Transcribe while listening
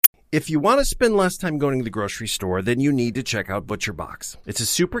If you want to spend less time going to the grocery store, then you need to check out ButcherBox. It's a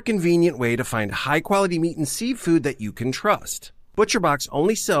super convenient way to find high-quality meat and seafood that you can trust. ButcherBox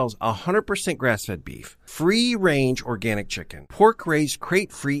only sells 100% grass-fed beef, free-range organic chicken, pork-raised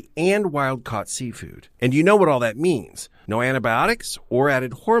crate-free, and wild-caught seafood. And you know what all that means. No antibiotics or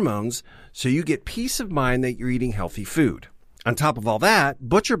added hormones, so you get peace of mind that you're eating healthy food. On top of all that,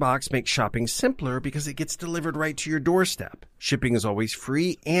 ButcherBox makes shopping simpler because it gets delivered right to your doorstep. Shipping is always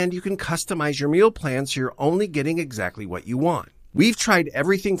free, and you can customize your meal plan so you're only getting exactly what you want. We've tried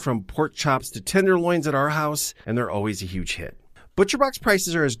everything from pork chops to tenderloins at our house, and they're always a huge hit. ButcherBox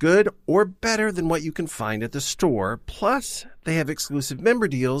prices are as good or better than what you can find at the store, plus they have exclusive member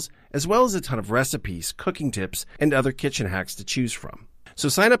deals, as well as a ton of recipes, cooking tips, and other kitchen hacks to choose from. So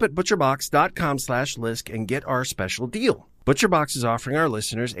sign up at butcherbox.com/Lisk and get our special deal. ButcherBox is offering our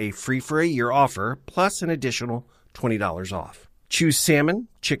listeners a free for a year offer, plus an additional $20 off. Choose salmon,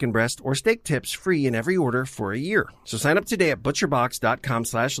 chicken breast, or steak tips free in every order for a year. So sign up today at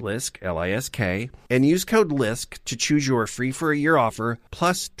butcherbox.com/Lisk, L-I-S-K, and use code LISK to choose your free for a year offer,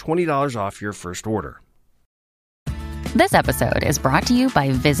 plus $20 off your first order. This episode is brought to you by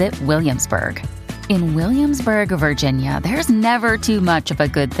Visit Williamsburg. In Williamsburg, Virginia, there's never too much of a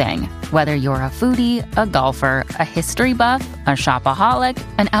good thing. Whether you're a foodie, a golfer, a history buff, a shopaholic,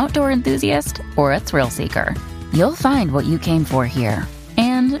 an outdoor enthusiast, or a thrill seeker, you'll find what you came for here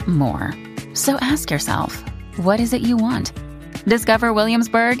and more. So ask yourself, what is it you want? Discover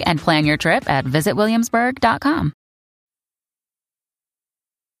Williamsburg and plan your trip at visitwilliamsburg.com.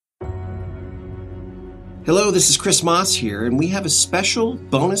 Hello, this is Chris Moss here, and we have a special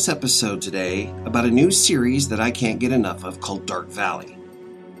bonus episode today about a new series that I can't get enough of called Dark Valley.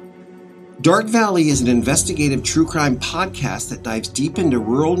 Dark Valley is an investigative true crime podcast that dives deep into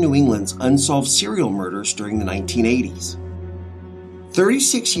rural New England's unsolved serial murders during the 1980s.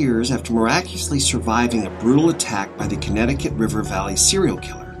 36 years after miraculously surviving a brutal attack by the Connecticut River Valley serial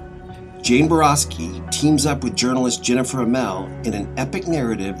killer, Jane Borowski teams up with journalist Jennifer Amell in an epic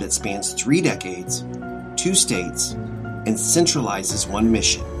narrative that spans 3 decades, 2 states, and centralizes one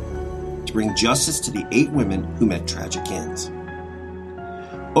mission: to bring justice to the 8 women who met tragic ends.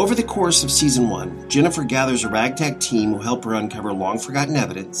 Over the course of Season 1, Jennifer gathers a ragtag team who help her uncover long-forgotten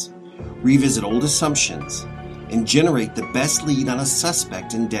evidence, revisit old assumptions, and generate the best lead on a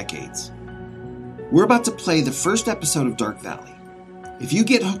suspect in decades. We're about to play the first episode of Dark Valley. If you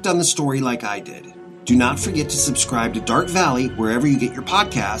get hooked on the story like I did, do not forget to subscribe to Dark Valley wherever you get your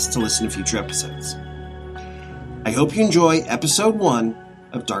podcasts to listen to future episodes. I hope you enjoy Episode 1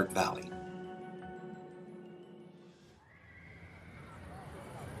 of Dark Valley.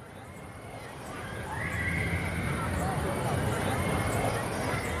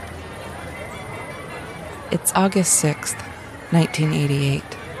 It's August 6th, 1988,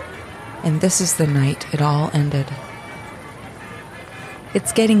 and this is the night it all ended.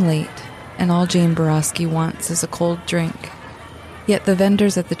 It's getting late, and all Jane Borowski wants is a cold drink. Yet the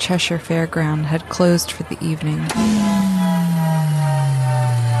vendors at the Cheshire Fairground had closed for the evening.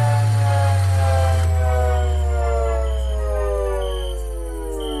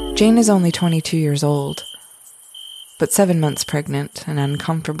 Jane is only 22 years old, but 7 months pregnant and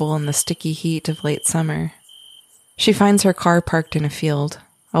uncomfortable in the sticky heat of late summer. She finds her car parked in a field,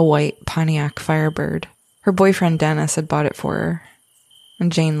 a white Pontiac Firebird. Her boyfriend Dennis had bought it for her,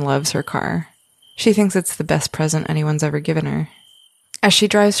 and Jane loves her car. She thinks it's the best present anyone's ever given her. As she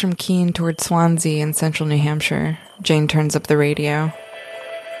drives from Keene toward Swansea in central New Hampshire, Jane turns up the radio.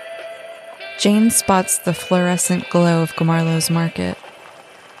 Jane spots the fluorescent glow of Gomarlow's Market.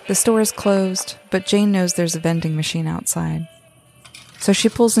 The store is closed, but Jane knows there's a vending machine outside. So she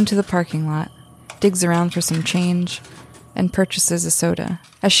pulls into the parking lot, digs around for some change, and purchases a soda.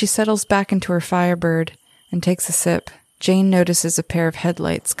 As she settles back into her Firebird and takes a sip, Jane notices a pair of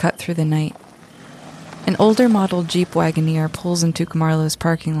headlights cut through the night. An older model Jeep Wagoneer pulls into Gomarlow's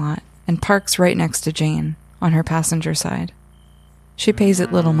parking lot and parks right next to Jane, on her passenger side. She pays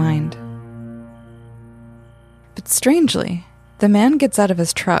it little mind. But strangely, the man gets out of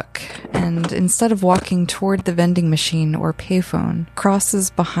his truck and, instead of walking toward the vending machine or payphone,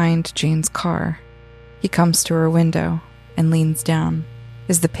 crosses behind Jane's car. He comes to her window and leans down.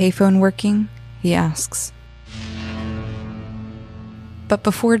 "Is the payphone working?" he asks. But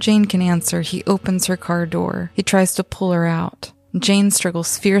before Jane can answer, he opens her car door. He tries to pull her out. Jane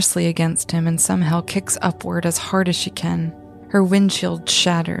struggles fiercely against him and somehow kicks upward as hard as she can. Her windshield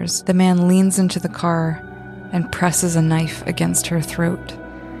shatters. The man leans into the car and presses a knife against her throat,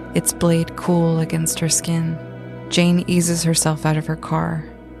 its blade cool against her skin. Jane eases herself out of her car.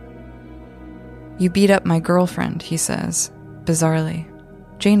 "You beat up my girlfriend," he says, bizarrely.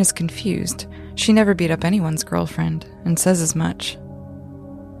 Jane is confused. She never beat up anyone's girlfriend, and says as much.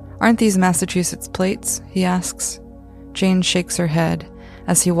 "Aren't these Massachusetts plates?" he asks. Jane shakes her head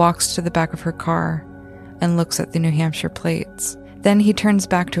as he walks to the back of her car and looks at the New Hampshire plates. Then he turns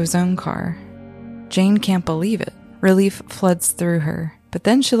back to his own car. Jane can't believe it. Relief floods through her, but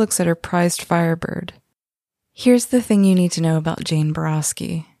then she looks at her prized Firebird. Here's the thing you need to know about Jane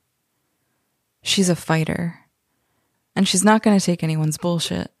Borowski. She's a fighter. And she's not going to take anyone's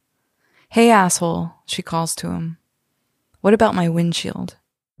bullshit. "Hey, asshole," she calls to him. "What about my windshield?"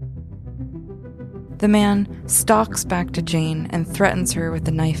 The man stalks back to Jane and threatens her with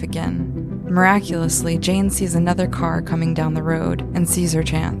the knife again. Miraculously, Jane sees another car coming down the road and sees her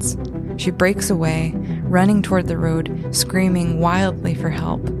chance. She breaks away, running toward the road, screaming wildly for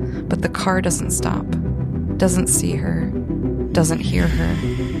help, but the car doesn't stop, doesn't see her, doesn't hear her.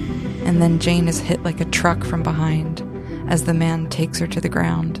 And then Jane is hit like a truck from behind as the man takes her to the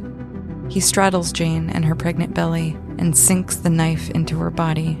ground. He straddles Jane and her pregnant belly and sinks the knife into her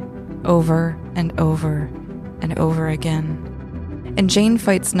body, over and over and over again. And Jane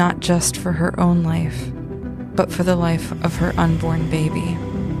fights not just for her own life, but for the life of her unborn baby.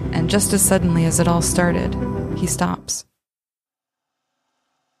 And just as suddenly as it all started, he stops.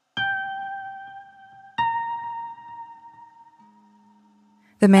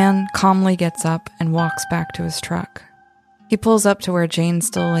 The man calmly gets up and walks back to his truck. He pulls up to where Jane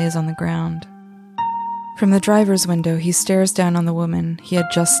still lays on the ground. From the driver's window, he stares down on the woman he had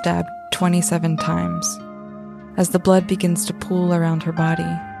just stabbed 27 times. As the blood begins to pool around her body,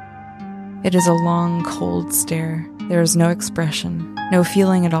 it is a long, cold stare. There is no expression, no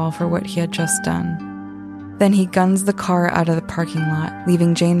feeling at all for what he had just done. Then he guns the car out of the parking lot,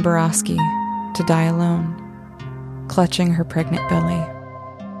 leaving Jane Borowski to die alone, clutching her pregnant belly.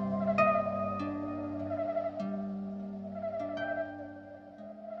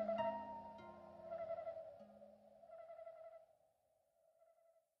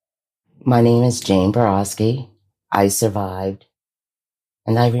 My name is Jane Borowski. I survived,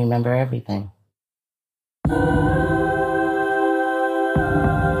 and I remember everything.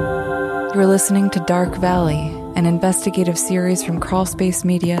 You're listening to Dark Valley, an investigative series from Crawlspace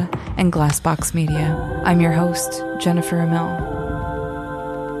Media and Glassbox Media. I'm your host, Jennifer Amell.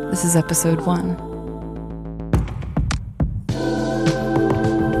 This is episode 1.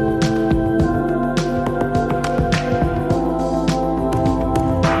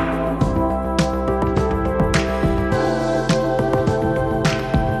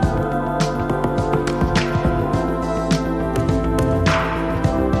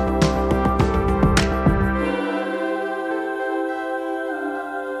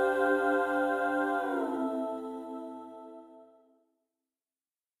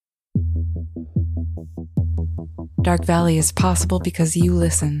 Dark Valley is possible because you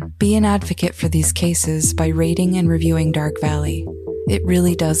listen. Be an advocate for these cases by rating and reviewing Dark Valley. It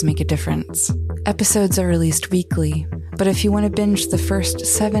really does make a difference. Episodes are released weekly, but if you want to binge the first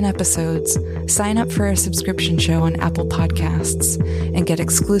 7 episodes, sign up for our subscription show on Apple Podcasts and get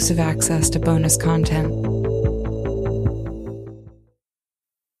exclusive access to bonus content.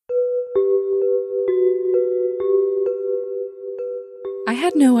 I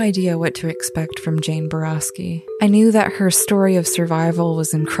had no idea what to expect from Jane Borowski. I knew that her story of survival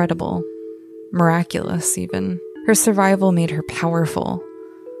was incredible, miraculous even. Her survival made her powerful,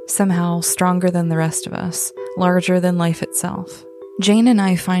 somehow stronger than the rest of us, larger than life itself. Jane and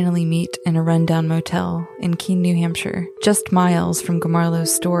I finally meet in a rundown motel in Keene, New Hampshire, just miles from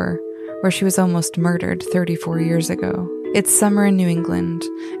Gomarlo's store, where she was almost murdered 34 years ago. It's summer in New England,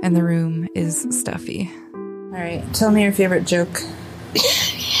 and the room is stuffy. All right, tell me your favorite joke.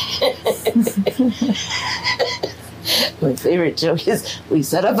 My favorite joke is we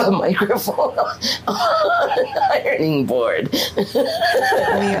set up a microphone on an ironing board.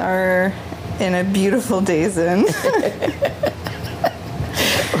 We are in a beautiful Days Inn.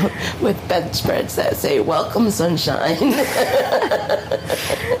 With bedspreads that say, "Welcome, sunshine."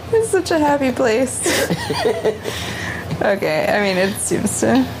 It's such a happy place. Okay, I mean, it seems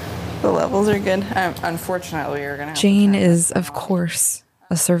to... The levels are good. Unfortunately, we're going to have Jane is, of course,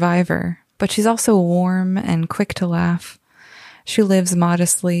 a survivor, but she's also warm and quick to laugh. She lives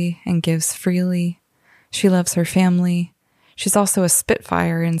modestly and gives freely. She loves her family. She's also a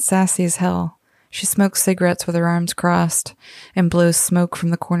spitfire and sassy as hell. She smokes cigarettes with her arms crossed and blows smoke from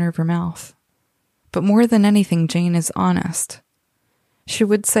the corner of her mouth. But more than anything, Jane is honest. She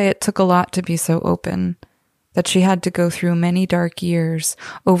would say it took a lot to be so open, that she had to go through many dark years,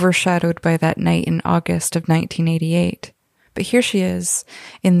 overshadowed by that night in August of 1988. But here she is,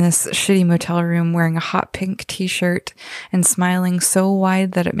 in this shitty motel room, wearing a hot pink t-shirt and smiling so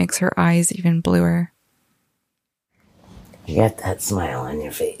wide that it makes her eyes even bluer. You got that smile on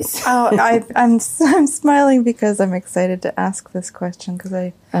your face. I'm smiling because I'm excited to ask this question,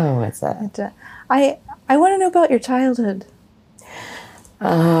 because what's that? I want to know about your childhood.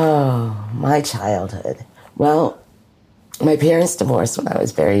 Oh, my childhood. Well, my parents divorced when I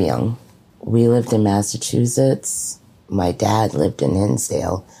was very young. We lived in Massachusetts. My dad lived in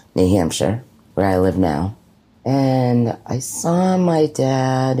Hinsdale, New Hampshire, where I live now. And I saw my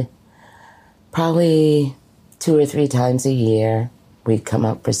dad probably 2 or 3 times a year. We'd come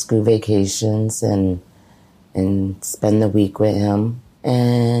up for school vacations and spend the week with him.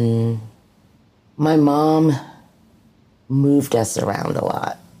 And my mom moved us around a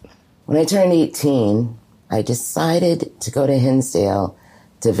lot. When I turned 18, I decided to go to Hinsdale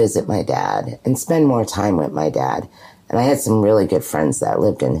to visit my dad and spend more time with my dad. And I had some really good friends that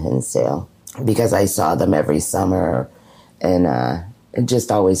lived in Hinsdale because I saw them every summer and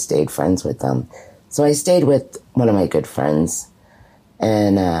just always stayed friends with them. So I stayed with one of my good friends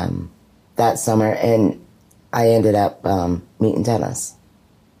and that summer, and I ended up meeting Dennis.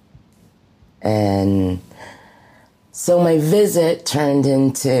 And so my visit turned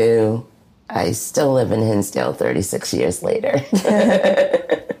into, I still live in Hinsdale 36 years later.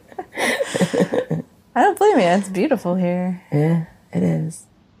 I don't blame you. It's beautiful here. Yeah, it is.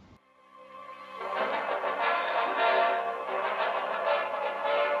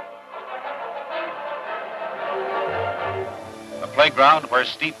 A playground where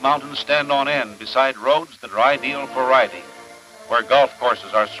steep mountains stand on end beside roads that are ideal for riding, where golf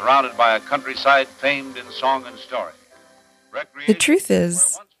courses are surrounded by a countryside famed in song and story. The truth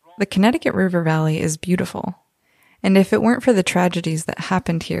is, the Connecticut River Valley is beautiful. And if it weren't for the tragedies that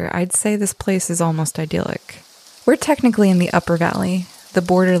happened here, I'd say this place is almost idyllic. We're technically in the Upper Valley, the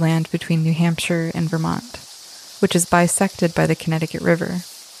borderland between New Hampshire and Vermont, which is bisected by the Connecticut River.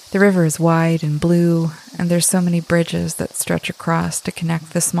 The river is wide and blue, and there's so many bridges that stretch across to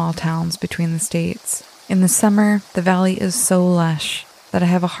connect the small towns between the states. In the summer, the valley is so lush that I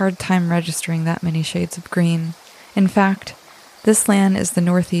have a hard time registering that many shades of green. In fact, this land is the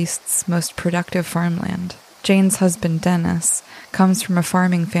Northeast's most productive farmland. Jane's husband, Dennis, comes from a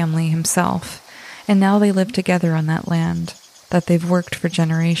farming family himself, and now they live together on that land that they've worked for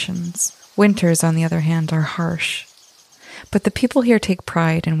generations. Winters, on the other hand, are harsh. But the people here take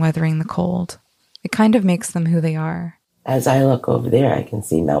pride in weathering the cold. It kind of makes them who they are. As I look over there, I can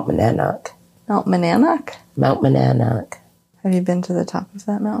see Mount Monadnock. Mount Monadnock? Mount Monadnock. Have you been to the top of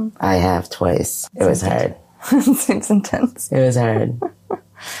that mountain? I have twice. It was hard. It seems intense. It was hard.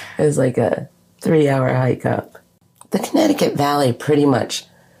 It was like a 3-hour hike up. The Connecticut Valley pretty much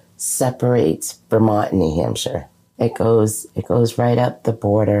separates Vermont and New Hampshire. It goes right up the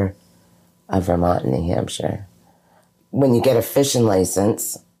border of Vermont and New Hampshire. When you get a fishing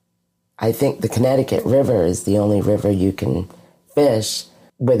license, I think the Connecticut River is the only river you can fish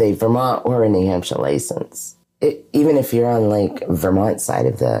with a Vermont or a New Hampshire license. Even if you're on like Vermont side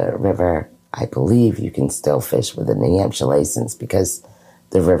of the river, I believe you can still fish with a New Hampshire license because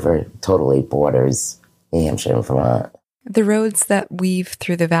the river totally borders New Hampshire and Vermont. The roads that weave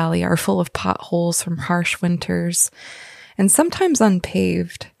through the valley are full of potholes from harsh winters, and sometimes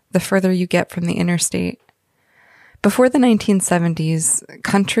unpaved the further you get from the interstate. Before the 1970s,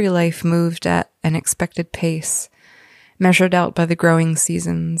 country life moved at an expected pace, measured out by the growing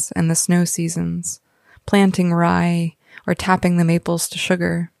seasons and the snow seasons, planting rye or tapping the maples to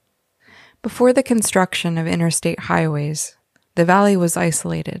sugar. Before the construction of interstate highways, the valley was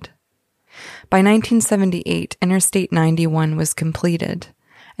isolated. By 1978, Interstate 91 was completed,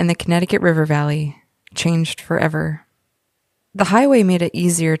 and the Connecticut River Valley changed forever. The highway made it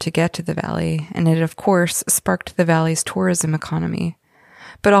easier to get to the valley, and it, of course, sparked the valley's tourism economy,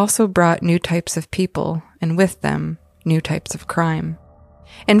 but also brought new types of people, and with them, new types of crime.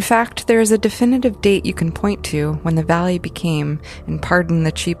 In fact, there is a definitive date you can point to when the valley became, and pardon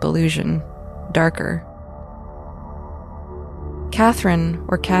the cheap illusion, darker. Catherine,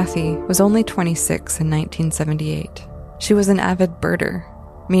 or Kathy, was only 26 in 1978. She was an avid birder,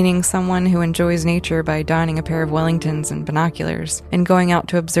 meaning someone who enjoys nature by donning a pair of Wellingtons and binoculars and going out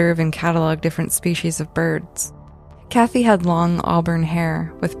to observe and catalog different species of birds. Kathy had long auburn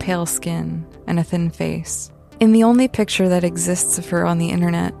hair with pale skin and a thin face. In the only picture that exists of her on the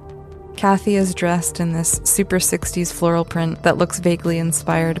internet, Kathy is dressed in this super 60s floral print that looks vaguely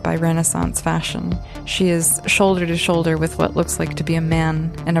inspired by Renaissance fashion. She is shoulder to shoulder with what looks like to be a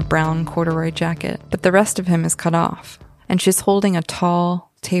man in a brown corduroy jacket, but the rest of him is cut off, and she's holding a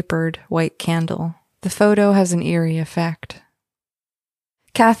tall, tapered white candle. The photo has an eerie effect.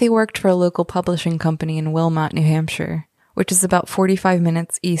 Kathy worked for a local publishing company in Wilmot, New Hampshire, which is about 45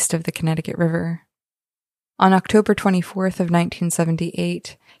 minutes east of the Connecticut River. On October 24th of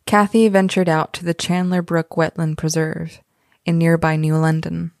 1978, Kathy ventured out to the Chandler Brook Wetland Preserve in nearby New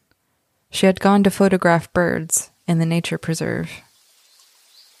London. She had gone to photograph birds in the nature preserve.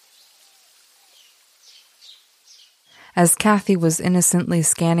 As Kathy was innocently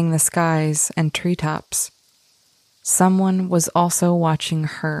scanning the skies and treetops, someone was also watching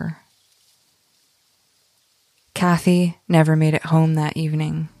her. Kathy never made it home that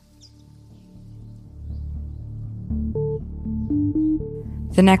evening.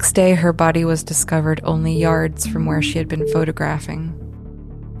 The next day, her body was discovered only yards from where she had been photographing.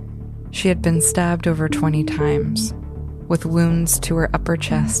 She had been stabbed over 20 times, with wounds to her upper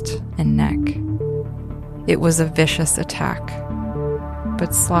chest and neck. It was a vicious attack,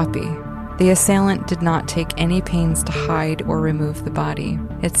 but sloppy. The assailant did not take any pains to hide or remove the body.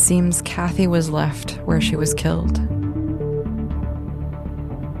 It seems Kathy was left where she was killed.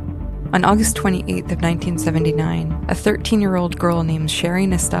 On August 28th of 1979, a 13-year-old girl named Sherry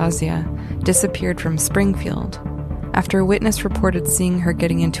Nastasia disappeared from Springfield after a witness reported seeing her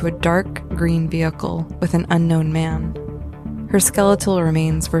getting into a dark green vehicle with an unknown man. Her skeletal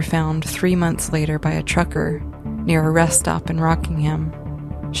remains were found 3 months later by a trucker near a rest stop in Rockingham.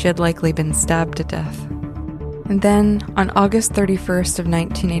 She had likely been stabbed to death. And then, on August 31st of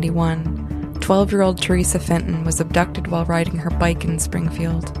 1981, 12-year-old Teresa Fenton was abducted while riding her bike in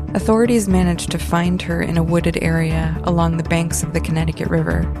Springfield. Authorities managed to find her in a wooded area along the banks of the Connecticut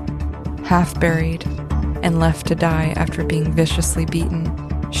River, half buried and left to die after being viciously beaten.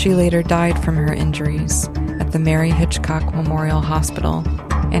 She later died from her injuries at the Mary Hitchcock Memorial Hospital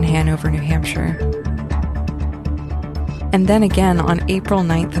in Hanover, New Hampshire. And then again, on April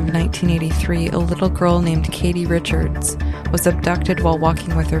 9th of 1983, a little girl named Katie Richards was abducted while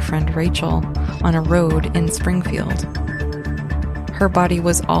walking with her friend Rachel on a road in Springfield. Her body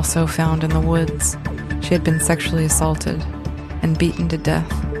was also found in the woods. She had been sexually assaulted and beaten to death.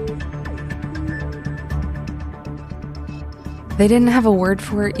 They didn't have a word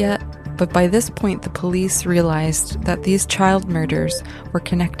for it yet, but by this point the police realized that these child murders were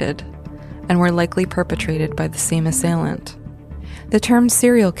connected and were likely perpetrated by the same assailant. The term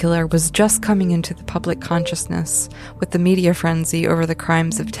serial killer was just coming into the public consciousness with the media frenzy over the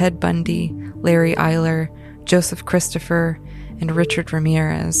crimes of Ted Bundy, Larry Eyler, Joseph Christopher, and Richard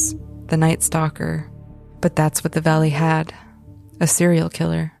Ramirez, the Night Stalker. But that's what the Valley had, a serial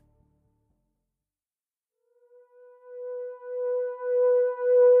killer.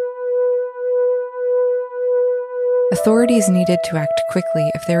 Authorities needed to act quickly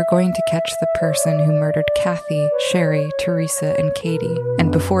if they were going to catch the person who murdered Kathy, Sherry, Teresa, and Katie,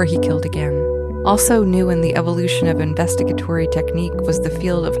 and before he killed again. Also new in the evolution of investigatory technique was the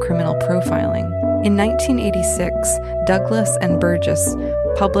field of criminal profiling. In 1986, Douglas and Burgess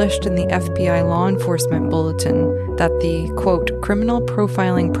published in the FBI Law Enforcement Bulletin that the, quote, criminal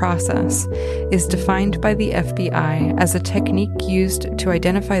profiling process is defined by the FBI as a technique used to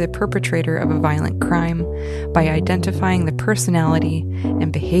identify the perpetrator of a violent crime by identifying the personality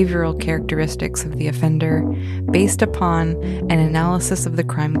and behavioral characteristics of the offender based upon an analysis of the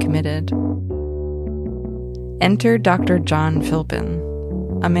crime committed. Enter Dr. John Philpin,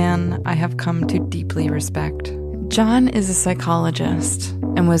 a man I have come to deeply respect. John is a psychologist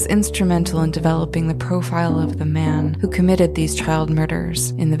and was instrumental in developing the profile of the man who committed these child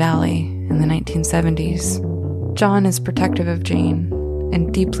murders in the Valley in the 1970s. John is protective of Jane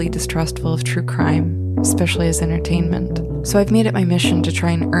and deeply distrustful of true crime, especially as entertainment. So I've made it my mission to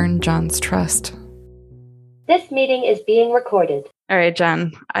try and earn John's trust. This meeting is being recorded. All right,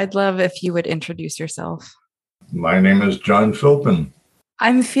 John, I'd love if you would introduce yourself. My name is John Philpin.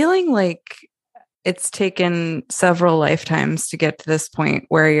 I'm feeling like it's taken several lifetimes to get to this point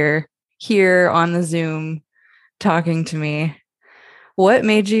where you're here on the Zoom talking to me. What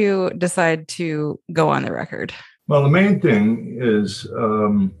made you decide to go on the record? Well, the main thing is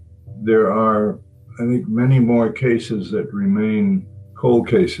there are, I think, many more cases that remain cold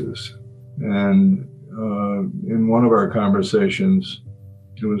cases. And in one of our conversations,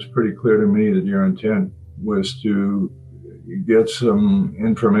 it was pretty clear to me that your intent was to get some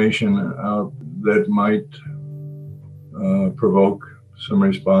information out that might provoke some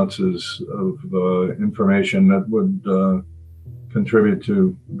responses of information that would contribute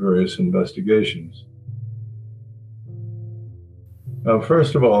to various investigations.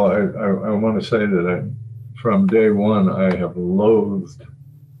 First of all, I want to say that from day one, I have loathed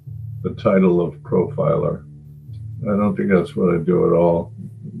the title of profiler. I don't think that's what I do at all.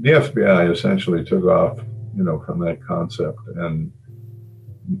 the FBI essentially took off, from that concept and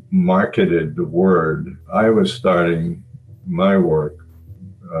marketed the word. I was starting my work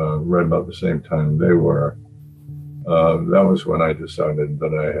right about the same time they were. That was when I decided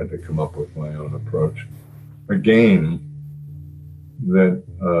that I had to come up with my own approach. A game that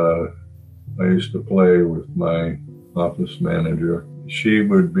I used to play with my office manager. She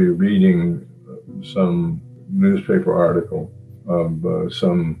would be reading some newspaper article of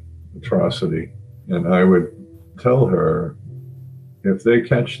some atrocity, and I would tell her, if they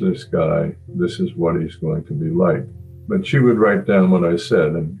catch this guy, this is what he's going to be like. But she would write down what I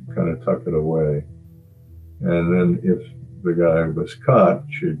said and kind of tuck it away. And then if the guy was caught,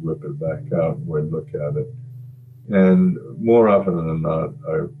 she'd whip it back out and we'd look at it. And more often than not,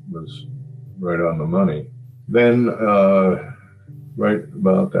 I was right on the money. Then, right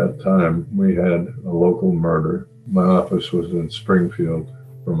about that time, we had a local murder. My office was in Springfield,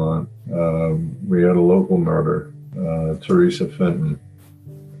 Vermont. We had a local murder, Teresa Fenton.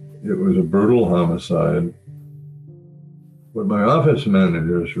 It was a brutal homicide. But my office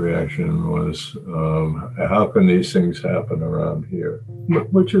manager's reaction was, how can these things happen around here?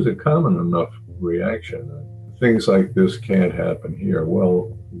 Which is a common enough reaction. Things like this can't happen here.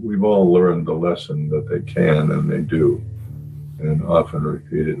 Well, we've all learned the lesson that they can, and they do, and often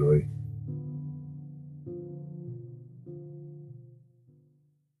repeatedly.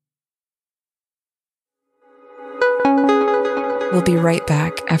 We'll be right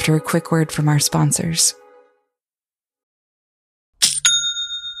back after a quick word from our sponsors.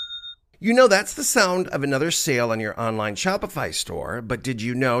 You know, that's the sound of another sale on your online Shopify store, but did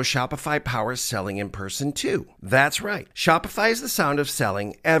you know Shopify powers selling in person too? That's right. Shopify is the sound of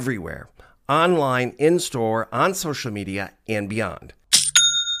selling everywhere. Online, in-store, on social media, and beyond.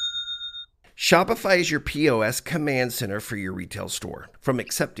 Shopify is your POS command center for your retail store. From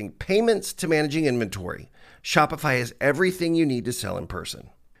accepting payments to managing inventory, Shopify has everything you need to sell in person.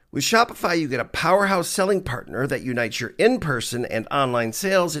 With Shopify, you get a powerhouse selling partner that unites your in-person and online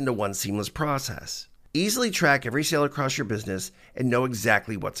sales into one seamless process. Easily track every sale across your business and know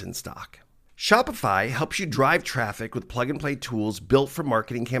exactly what's in stock. Shopify helps you drive traffic with plug-and-play tools built for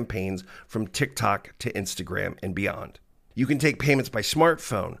marketing campaigns from TikTok to Instagram and beyond. You can take payments by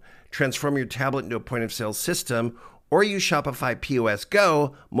smartphone, transform your tablet into a point-of-sale system, or use Shopify POS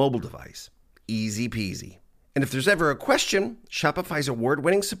Go mobile device. Easy peasy. And if there's ever a question, Shopify's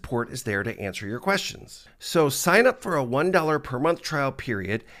award-winning support is there to answer your questions. So sign up for a $1 per month trial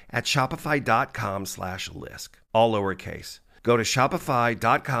period at shopify.com/Lisk, all lowercase. Go to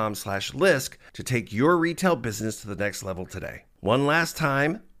shopify.com/Lisk to take your retail business to the next level today. One last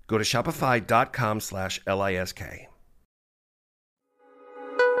time, go to shopify.com/LISK.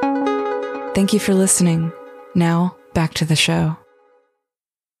 Thank you for listening. Now, back to the show.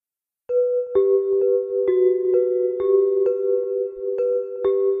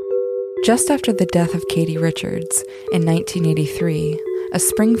 Just after the death of Katie Richards in 1983, a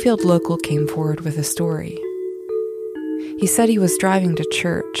Springfield local came forward with a story. He said he was driving to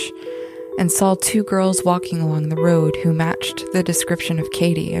church and saw two girls walking along the road who matched the description of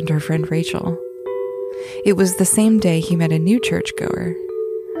Katie and her friend Rachel. It was the same day he met a new churchgoer,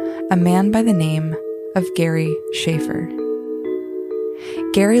 a man by the name of Gary Schaefer.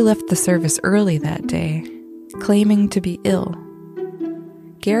 Gary left the service early that day, claiming to be ill.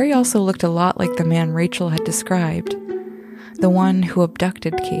 Gary also looked a lot like the man Rachel had described, the one who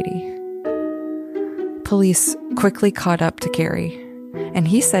abducted Katie. Police quickly caught up to Gary, and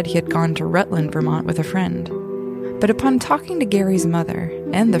he said he had gone to Rutland, Vermont with a friend. But upon talking to Gary's mother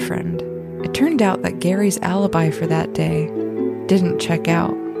and the friend, it turned out that Gary's alibi for that day didn't check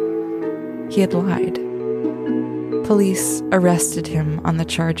out. He had lied. Police arrested him on the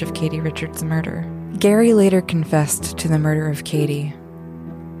charge of Katie Richards' murder. Gary later confessed to the murder of Katie,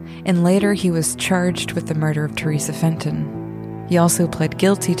 and later he was charged with the murder of Teresa Fenton. He also pled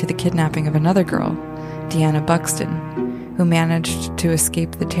guilty to the kidnapping of another girl, Deanna Buxton, who managed to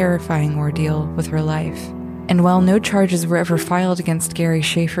escape the terrifying ordeal with her life. And while no charges were ever filed against Gary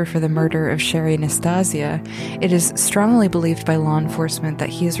Schaefer for the murder of Sherry Nastasia, it is strongly believed by law enforcement that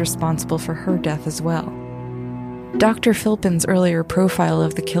he is responsible for her death as well. Dr. Philpin's earlier profile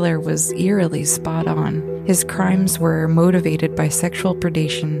of the killer was eerily spot on. His crimes were motivated by sexual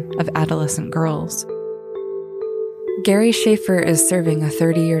predation of adolescent girls. Gary Schaefer is serving a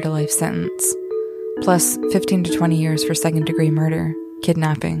 30-year-to-life sentence, plus 15 to 20 years for second-degree murder,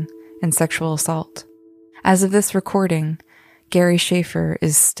 kidnapping, and sexual assault. As of this recording, Gary Schaefer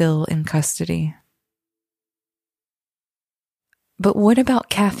is still in custody. But what about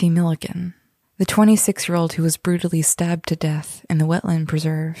Kathy Milligan, the 26-year-old who was brutally stabbed to death in the wetland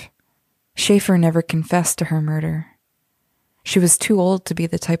preserve. Schaefer never confessed to her murder. She was too old to be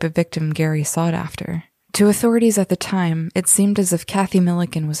the type of victim Gary sought after. To authorities at the time, it seemed as if Kathy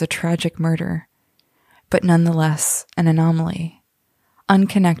Milliken was a tragic murder, but nonetheless an anomaly,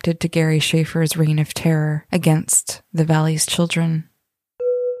 unconnected to Gary Schaefer's reign of terror against the Valley's children.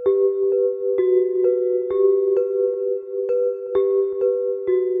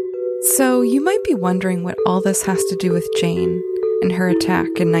 So you might be wondering what all this has to do with Jane and her attack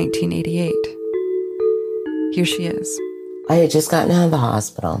in 1988. Here she is. I had just gotten out of the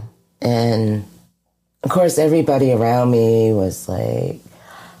hospital, and of course everybody around me was like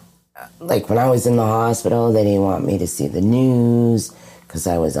when I was in the hospital, they didn't want me to see the news because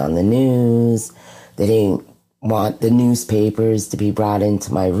I was on the news. They didn't want the newspapers to be brought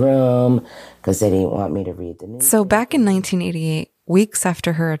into my room because they didn't want me to read the news. So back in 1988, weeks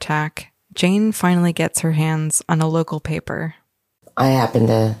after her attack, Jane finally gets her hands on a local paper. I happened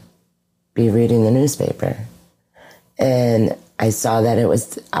to be reading the newspaper, and I saw that it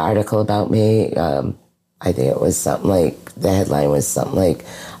was an article about me. I think it was something like, the headline was something like,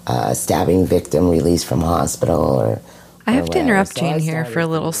 stabbing victim released from hospital or I have to interrupt Jane here for a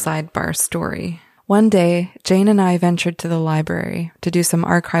little sidebar story. One day, Jane and I ventured to the library to do some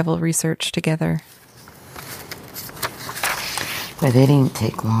archival research together. But they didn't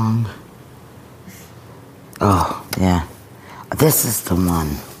take long. Oh, yeah. This is the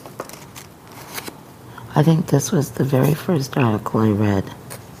one. I think this was the very first article I read.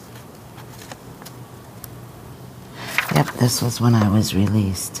 Yep, this was when I was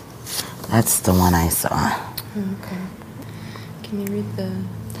released. That's the one I saw. Okay. Can you read the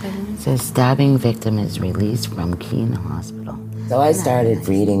headline? It says, stabbing victim is released from Keene Hospital. So I started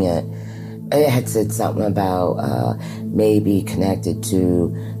reading it. It had said something about maybe connected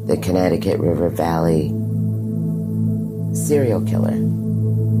to the Connecticut River Valley serial killer.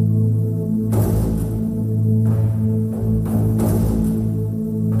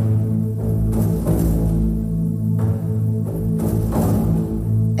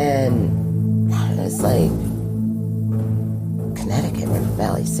 And it's like, Connecticut River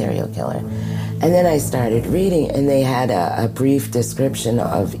Valley serial killer. And then I started reading, and they had a brief description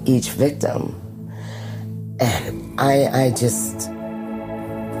of each victim. And I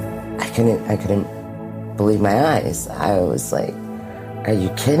couldn't believe my eyes. I was like, are you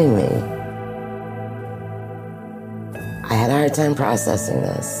kidding me? I had a hard time processing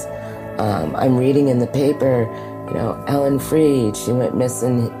this. I'm reading in the paper, Ellen Freed, she went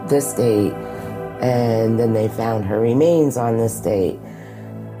missing this date, and then they found her remains on this date.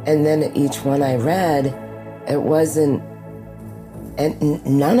 And then each one I read, it wasn't, and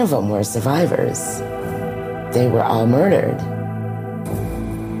none of them were survivors. They were all murdered.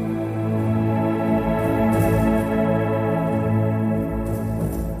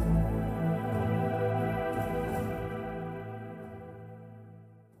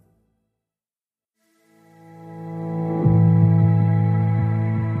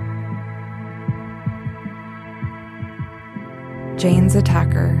 Jane's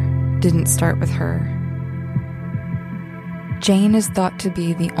attacker didn't start with her. Jane is thought to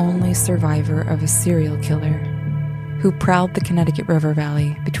be the only survivor of a serial killer who prowled the Connecticut River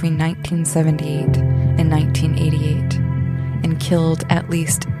Valley between 1978 and 1988 and killed at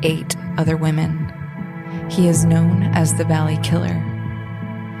least 8 other women. He is known as the Valley Killer.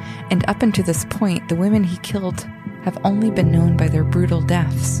 And up until this point, the women he killed have only been known by their brutal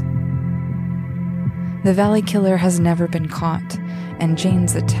deaths. The Valley Killer has never been caught, and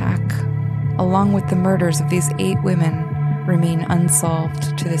Jane's attack, along with the murders of these 8 women, remain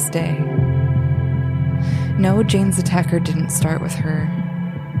unsolved to this day. No, Jane's attacker didn't start with her,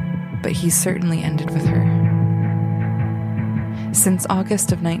 but he certainly ended with her. Since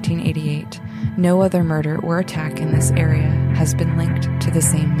August of 1988, no other murder or attack in this area has been linked to the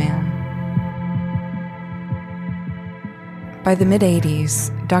same man. By the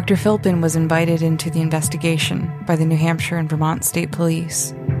mid-'80s, Dr. Philpin was invited into the investigation by the New Hampshire and Vermont State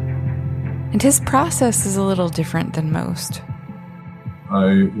Police. And his process is a little different than most.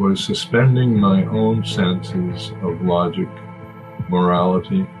 I was suspending my own senses of logic,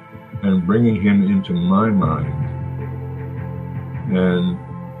 morality, and bringing him into my mind and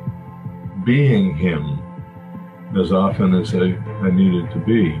being him as often as I needed to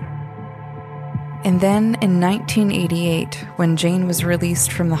be. And then in 1988, when Jane was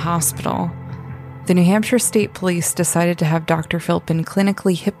released from the hospital, the New Hampshire State Police decided to have Dr. Philpin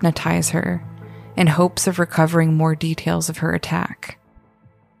clinically hypnotize her in hopes of recovering more details of her attack.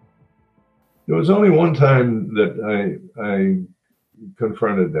 There was only one time that I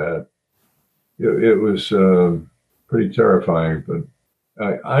confronted that. it was pretty terrifying, but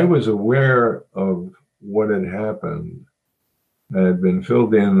I was aware of what had happened. I had been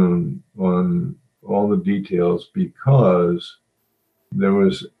filled in on all the details because there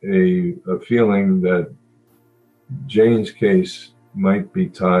was a feeling that Jane's case might be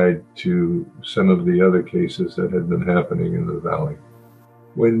tied to some of the other cases that had been happening in the valley.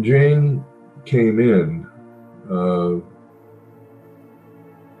 When Jane came in,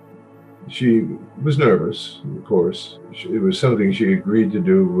 she was nervous, of course. It was something she agreed to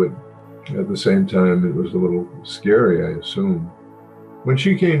do, but at the same time, it was a little scary, I assume. When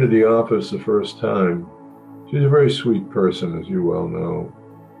she came to the office the first time, she's a very sweet person, as you well know.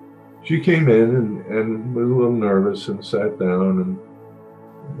 She came in and was a little nervous and sat down,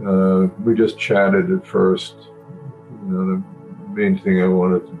 and we just chatted at first. The main thing I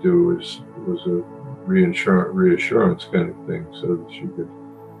wanted to do was a reassurance kind of thing, so that she could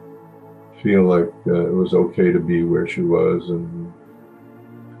feel like it was okay to be where she was, and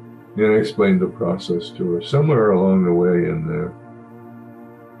I explained the process to her. Somewhere along the way in there,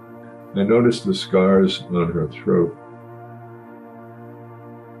 I noticed the scars on her throat.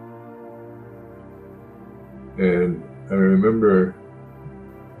 And I remember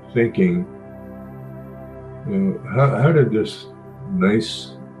thinking, how did this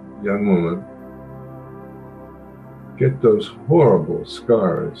nice young woman get those horrible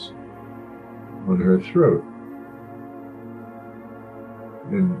scars on her throat?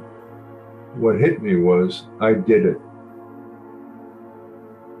 And what hit me was, I did it.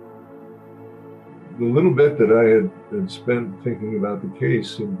 The little bit that I had spent thinking about the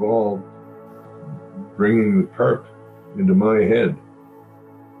case involved bringing the perp into my head.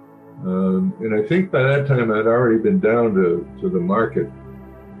 And I think by that time I'd already been down to the market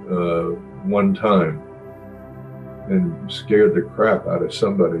one time and scared the crap out of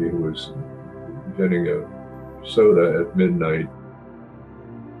somebody who was getting a soda at midnight.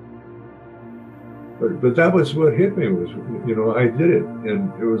 But that was what hit me, was, I did it.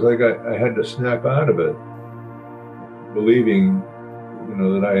 And it was like I had to snap out of it, believing,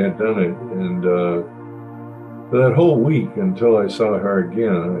 that I had done it. And for that whole week, until I saw her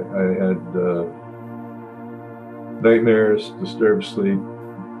again, I had nightmares, disturbed sleep,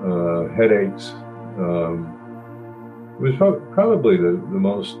 headaches. It was probably the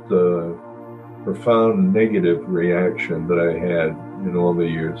most profound negative reaction that I had in all the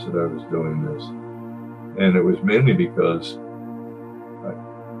years that I was doing this. And it was mainly because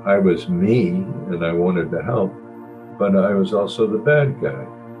I was me and I wanted to help, but I was also the bad guy.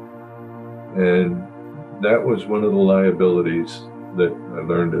 And that was one of the liabilities that I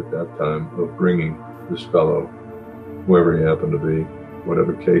learned at that time of bringing this fellow, whoever he happened to be,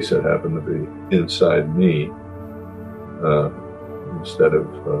 whatever case it happened to be, inside me, instead of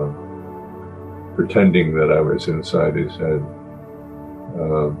pretending that I was inside his head.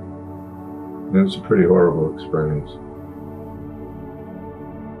 It was a pretty horrible experience.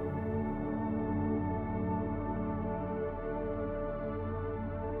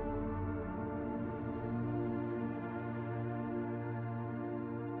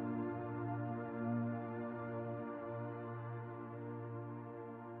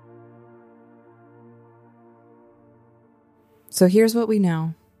 So here's what we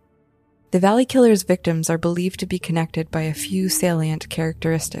know. The Valley Killer's victims are believed to be connected by a few salient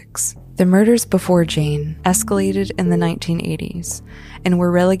characteristics. The murders before Jane escalated in the 1980s and were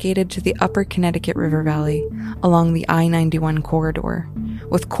relegated to the upper Connecticut River Valley along the I-91 corridor,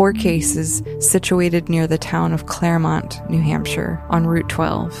 with core cases situated near the town of Claremont, New Hampshire, on Route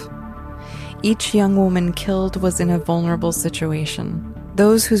 12. Each young woman killed was in a vulnerable situation.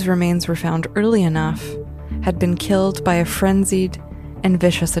 Those whose remains were found early enough had been killed by a frenzied and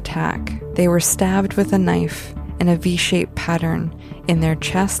vicious attack. They were stabbed with a knife in a V-shaped pattern in their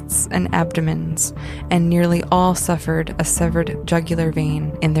chests and abdomens, and nearly all suffered a severed jugular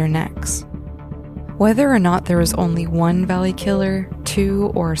vein in their necks. Whether or not there was only one Valley Killer,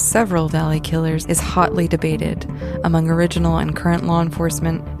 two, or several Valley Killers is hotly debated among original and current law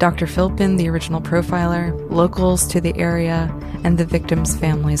enforcement, Dr. Philpin, the original profiler, locals to the area, and the victims'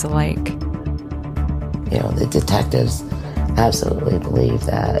 families alike. The detectives absolutely believe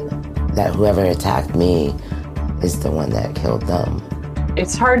that whoever attacked me is the one that killed them.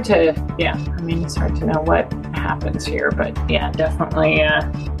 It's hard to, it's hard to know what happens here, but definitely,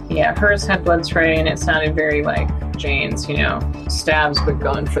 hers had blood spray and it sounded very like Jane's, stabs but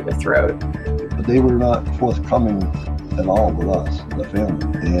going for the throat. But they were not forthcoming at all with us, the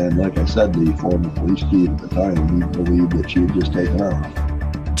family. And like I said, the former police chief at the time, he believed that she had just taken off.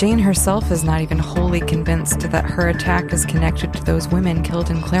 Jane herself is not even wholly convinced that her attack is connected to those women killed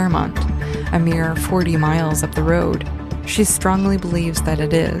in Claremont, a mere 40 miles up the road. She strongly believes that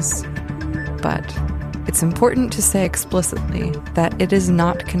it is. But it's important to say explicitly that it is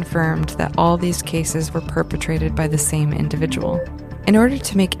not confirmed that all these cases were perpetrated by the same individual. In order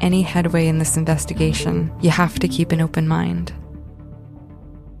to make any headway in this investigation, you have to keep an open mind.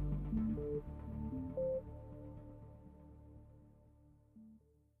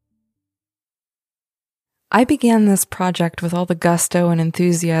 I began this project with all the gusto and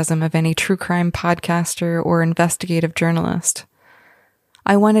enthusiasm of any true crime podcaster or investigative journalist.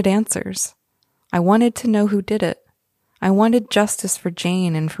 I wanted answers. I wanted to know who did it. I wanted justice for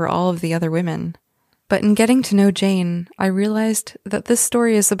Jane and for all of the other women. But in getting to know Jane, I realized that this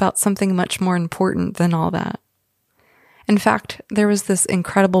story is about something much more important than all that. In fact, there was this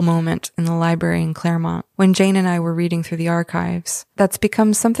incredible moment in the library in Claremont when Jane and I were reading through the archives that's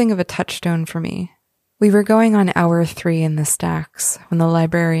become something of a touchstone for me. We were going on hour 3 in the stacks when the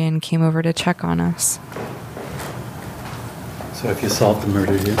librarian came over to check on us. So have you solved the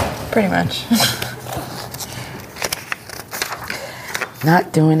murder yet? Pretty much.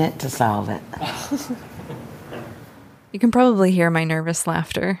 Not doing it to solve it. You can probably hear my nervous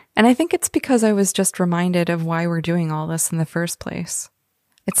laughter, and I think it's because I was just reminded of why we're doing all this in the first place.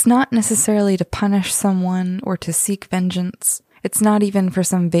 It's not necessarily to punish someone or to seek vengeance. It's not even for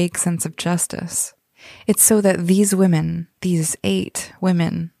some vague sense of justice. It's so that these women, these 8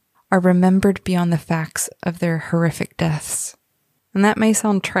 women, are remembered beyond the facts of their horrific deaths. And that may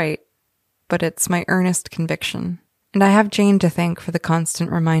sound trite, but it's my earnest conviction. And I have Jane to thank for the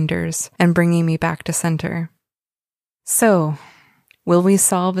constant reminders and bringing me back to center. So, will we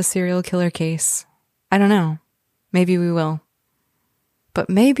solve a serial killer case? I don't know. Maybe we will. But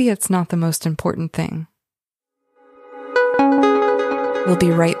maybe it's not the most important thing. We'll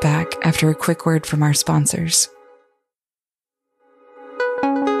be right back after a quick word from our sponsors.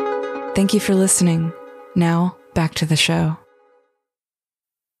 Thank you for listening. Now, back to the show.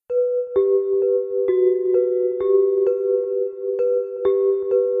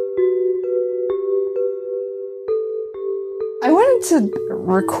 I wanted to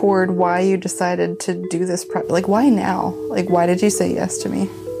record why you decided to do this like, why now? Like, why did you say yes to me?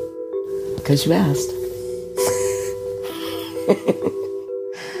 Because you asked.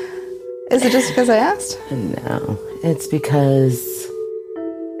 Is it just because I asked? No, it's because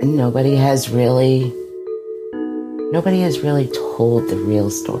nobody has really told the real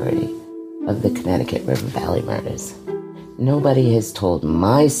story of the Connecticut River Valley murders. Nobody has told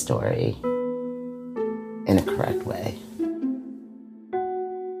my story in a correct way.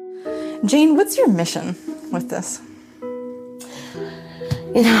 Jane, what's your mission with this?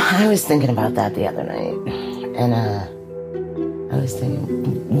 You know, I was thinking about that the other night, and I was thinking,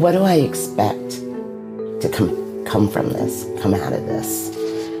 what do I expect to come from this, come out of this?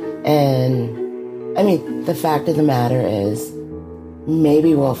 And, I mean, the fact of the matter is,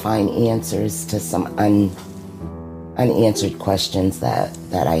 maybe we'll find answers to some unanswered questions that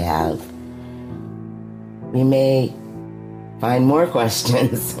I have. We may find more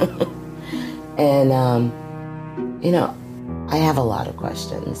questions. And, you know, I have a lot of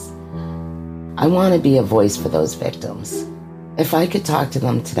questions. I want to be a voice for those victims. If I could talk to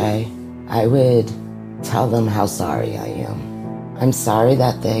them today, I would tell them how sorry I am. I'm sorry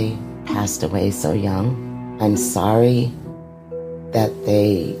that they passed away so young. I'm sorry that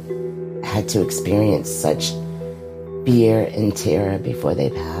they had to experience such fear and terror before they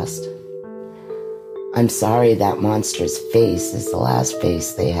passed. I'm sorry that monster's face is the last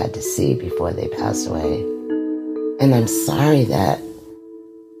face they had to see before they passed away. And I'm sorry that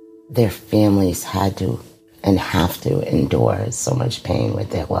their families had to and have to endure so much pain with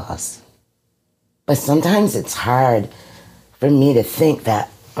their loss. But sometimes it's hard for me to think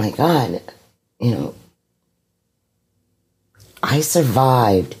that, my God, you know, I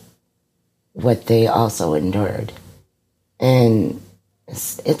survived what they also endured. And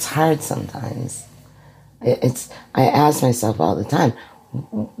it's hard sometimes. I ask myself all the time,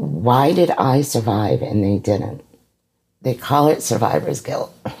 why did I survive and they didn't? They call it survivor's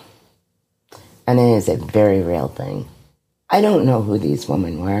guilt. And it is a very real thing. I don't know who these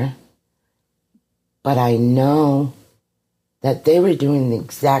women were, but I know that they were doing the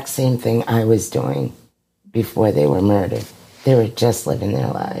exact same thing I was doing before they were murdered. They were just living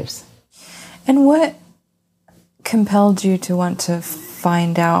their lives. And what compelled you to want to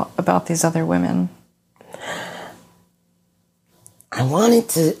find out about these other women?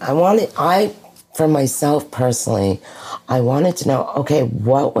 For myself personally, I wanted to know, okay,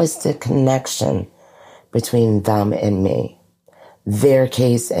 what was the connection between them and me? their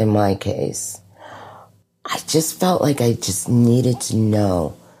case and my case. I just felt like I just needed to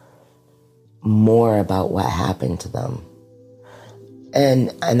know more about what happened to them.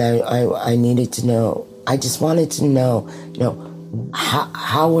 And I needed to know, I just wanted to know,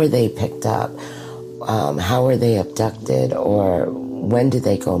 how were they picked up? How were they abducted? Or when did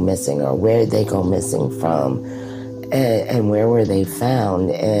they go missing? Or where did they go missing from? And where were they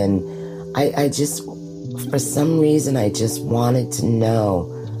found? And I just, for some reason, I just wanted to know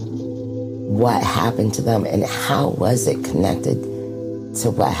what happened to them and how was it connected to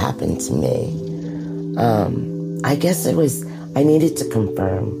what happened to me. I guess I needed to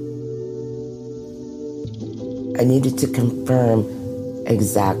confirm. I needed to confirm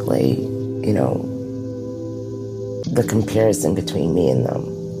exactly, the comparison between me and them.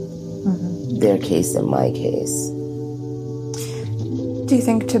 Mm-hmm. Their case and my case. Do you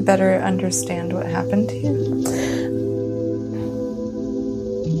think to better understand what happened to you?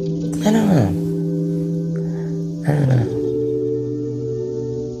 I don't know.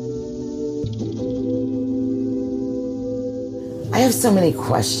 I have so many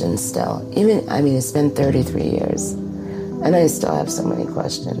questions still. It's been 33 years, and I still have so many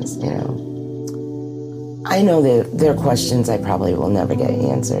questions, I know there are questions I probably will never get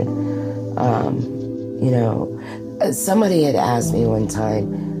answered. Somebody had asked me one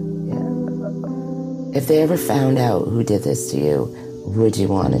time, if they ever found out who did this to you, would you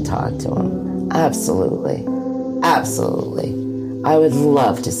want to talk to them? Absolutely. Absolutely. I would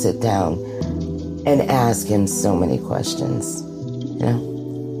love to sit down and ask him so many questions.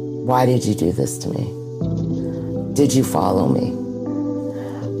 Why did you do this to me? Did you follow me?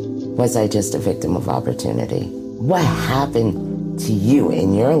 Was I just a victim of opportunity? What happened to you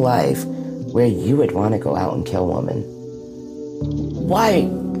in your life where you would want to go out and kill women? Why?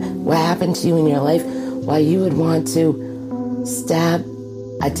 What happened to you in your life why you would want to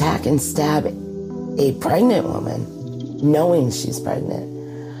attack and stab a pregnant woman, knowing she's pregnant?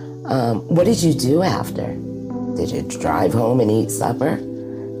 What did you do after? Did you drive home and eat supper?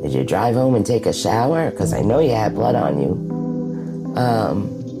 Did you drive home and take a shower? Because I know you had blood on you.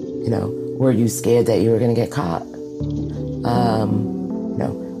 Were you scared that you were going to get caught?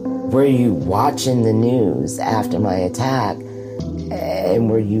 Were you watching the news after my attack? And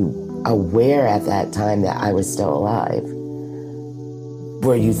were you aware at that time that I was still alive?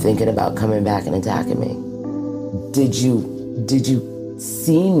 Were you thinking about coming back and attacking me? Did you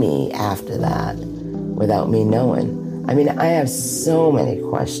see me after that without me knowing? I have so many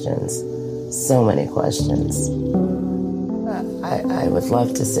questions. So many questions. I would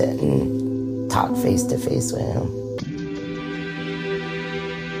love to sit and talk face to face with him.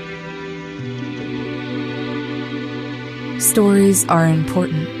 Stories are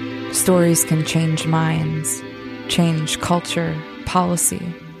important. Stories can change minds, change culture,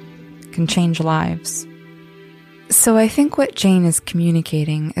 policy, can change lives. So I think what Jane is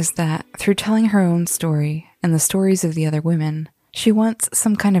communicating is that through telling her own story and the stories of the other women, she wants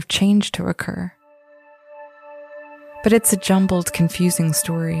some kind of change to occur. But it's a jumbled, confusing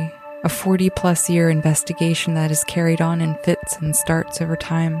story, a 40-plus year investigation that is carried on in fits and starts over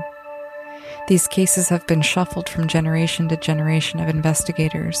time. These cases have been shuffled from generation to generation of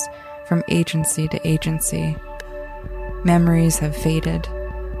investigators, from agency to agency. Memories have faded,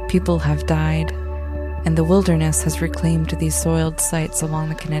 people have died, and the wilderness has reclaimed these soiled sites along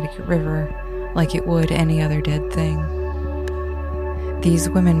the Connecticut River like it would any other dead thing. These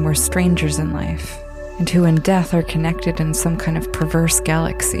women were strangers in life, and who in death are connected in some kind of perverse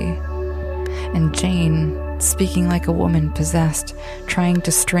galaxy. And Jane, speaking like a woman possessed, trying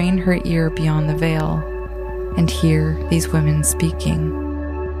to strain her ear beyond the veil, and hear these women speaking.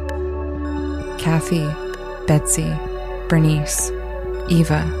 Kathy, Betsy, Bernice,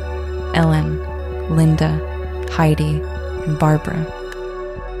 Eva, Ellen, Linda, Heidi, and Barbara.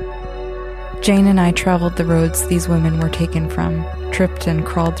 Jane and I traveled the roads these women were taken from, tripped and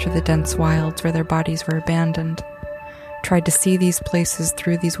crawled through the dense wilds where their bodies were abandoned, tried to see these places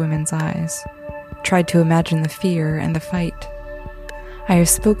through these women's eyes, tried to imagine the fear and the fight. I have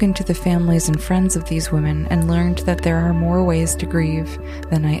spoken to the families and friends of these women and learned that there are more ways to grieve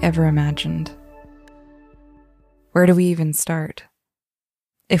than I ever imagined. Where do we even start?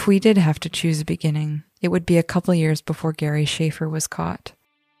 If we did have to choose a beginning, it would be a couple years before Gary Schaefer was caught.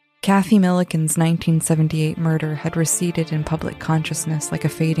 Kathy Milliken's 1978 murder had receded in public consciousness like a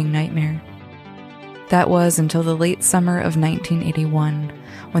fading nightmare. That was until the late summer of 1981,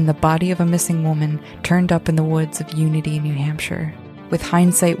 when the body of a missing woman turned up in the woods of Unity, New Hampshire. With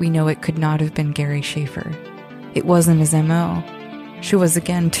hindsight, we know it could not have been Gary Schaefer. It wasn't his M.O. She was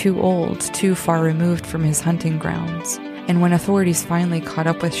again too old, too far removed from his hunting grounds, And when authorities finally caught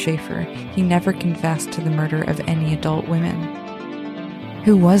up with Schaefer, he never confessed to the murder of any adult women.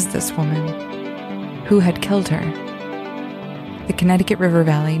 Who was this woman? Who had killed her? The Connecticut River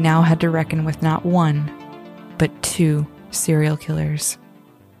Valley now had to reckon with not one, but two serial killers.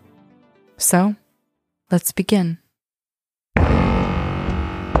 So, let's begin.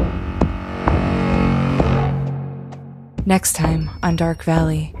 Next time on Dark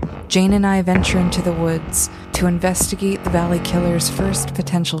Valley, Jane and I venture into the woods to investigate the Valley Killer's first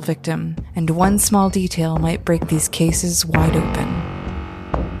potential victim, and one small detail might break these cases wide open.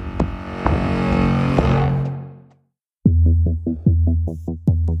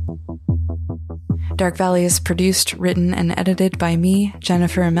 Dark Valley is produced, written, and edited by me,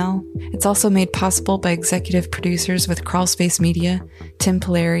 Jennifer Amell. It's also made possible by executive producers with Crawlspace Media, Tim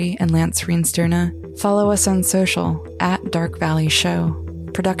Polari, and Lance Reensterna. Follow us on social, @Dark Valley Show.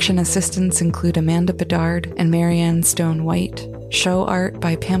 Production assistants include Amanda Bedard and Marianne Stone White. Show art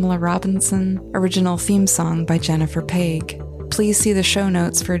by Pamela Robinson. Original theme song by Jennifer Paig. Please see the show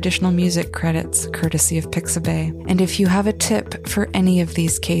notes for additional music credits, courtesy of Pixabay. And if you have a tip for any of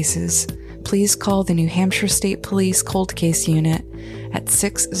these cases, please call the New Hampshire State Police Cold Case Unit at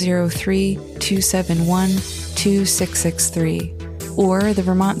 603-271-2663 or the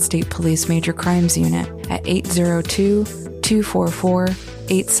Vermont State Police Major Crimes Unit at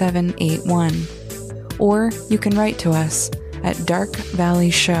 802-244-8781. Or you can write to us at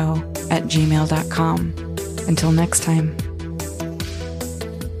darkvalleyshow@gmail.com. Until next time.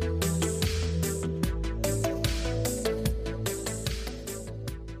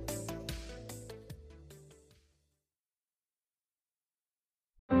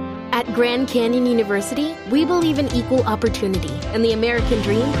 At Grand Canyon University, we believe in equal opportunity, and the American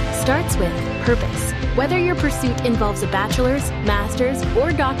dream starts with purpose. Whether your pursuit involves a bachelor's, master's,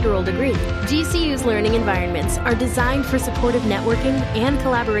 or doctoral degree, GCU's learning environments are designed for supportive networking and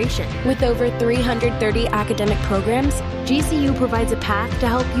collaboration. With over 330 academic programs, GCU provides a path to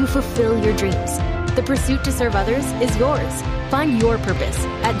help you fulfill your dreams. The pursuit to serve others is yours. Find your purpose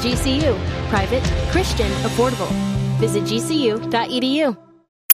at GCU. Private, Christian, affordable. Visit gcu.edu.